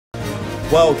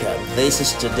Welcome, this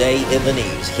is Today in the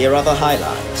News. Here are the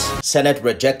highlights. Senate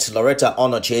rejects Lauretta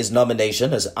Onoche's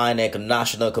nomination as INEC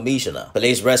National Commissioner.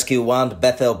 Police rescue one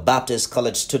Bethel Baptist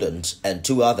College student and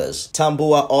two others.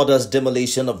 Tambuwal orders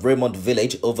demolition of Raymond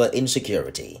Village over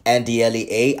insecurity.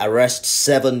 NDLEA arrests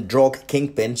 7 drug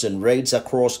kingpins in raids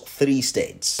across 3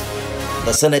 states.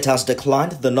 The Senate has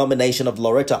declined the nomination of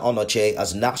Lauretta Onoche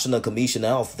as National Commissioner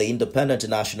of the Independent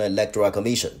National Electoral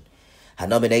Commission. Her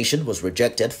nomination was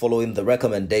rejected following the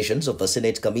recommendations of the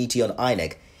Senate Committee on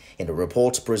INEC in a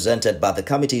report presented by the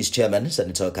committee's chairman,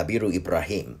 Senator Kabiru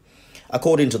Ibrahim.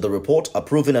 According to the report,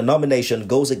 approving a nomination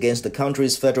goes against the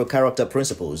country's federal character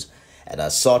principles and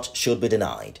as such should be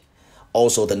denied.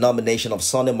 Also, the nomination of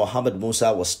Sani Mohammed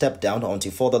Musa was stepped down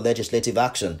until further legislative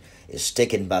action is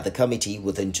taken by the committee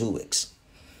within 2 weeks.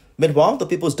 Meanwhile, the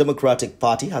People's Democratic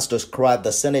Party has described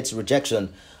the Senate's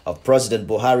rejection of President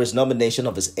Buhari's nomination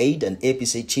of his aide and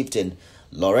APC chieftain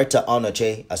Lauretta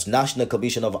Onoche as National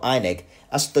Commissioner of INEC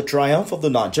as the triumph of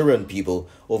the Nigerian people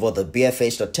over the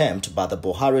barefaced attempt by the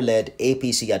Buhari-led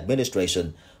APC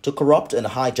administration to corrupt and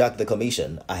hijack the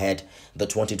commission ahead the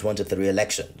 2023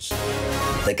 elections.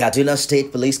 The Kaduna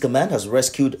State Police Command has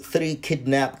rescued 3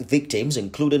 kidnapped victims,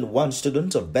 including 1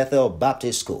 student of Bethel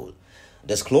Baptist School.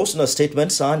 Disclosed in a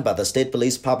statement signed by the State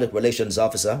Police Public Relations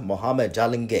Officer, Mohammed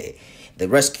Jalinge, the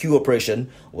rescue operation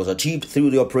was achieved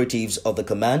through the operatives of the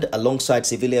command alongside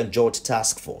Civilian Joint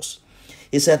Task Force.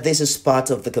 He said this is part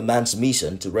of the command's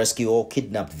mission to rescue all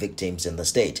kidnapped victims in the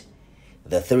state.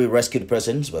 The 3 rescued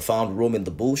persons were found roaming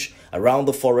the bush around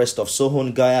the forest of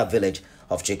Sohongaya village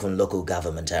of Chikun local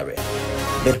government area.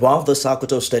 Meanwhile, the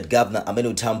Sokoto State Governor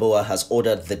Aminu Tambuwal has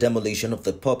ordered the demolition of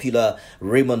the popular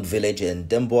Raymond Village in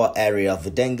Demboa area of the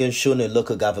Dengen-Shuni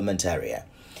local government area.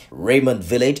 Raymond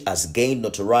Village has gained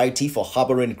notoriety for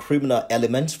harboring criminal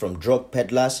elements from drug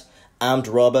peddlers, armed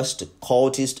robbers to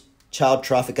cultists, child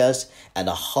traffickers, and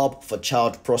a hub for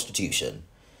child prostitution.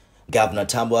 Governor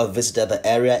Tambuwal visited the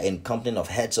area in company of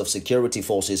heads of security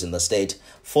forces in the state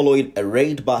following a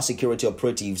raid by security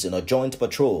operatives in a joint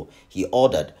patrol he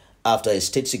ordered after a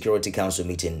State Security Council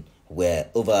meeting where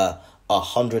over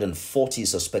 140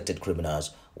 suspected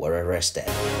criminals were arrested.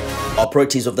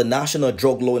 Operatives of the National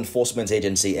Drug Law Enforcement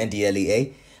Agency,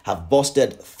 NDLEA, have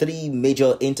busted 3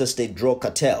 major interstate drug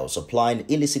cartels supplying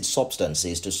illicit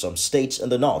substances to some states in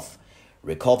the north,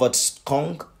 recovered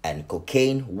skunk and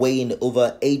cocaine weighing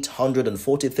over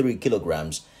 843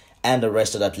 kilograms, and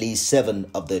arrested at least 7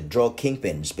 of the drug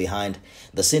kingpins behind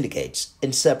the syndicates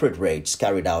in separate raids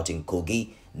carried out in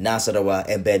Kogi, Nasarawa,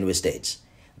 and Benue states.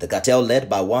 The cartel, led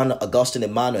by one Augustine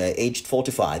Emmanuel, aged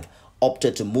 45,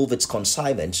 opted to move its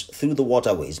consignments through the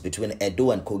waterways between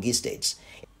Edo and Kogi states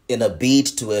in a bid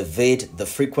to evade the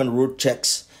frequent route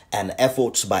checks and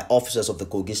efforts by officers of the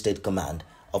Kogi State Command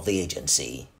of the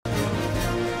agency.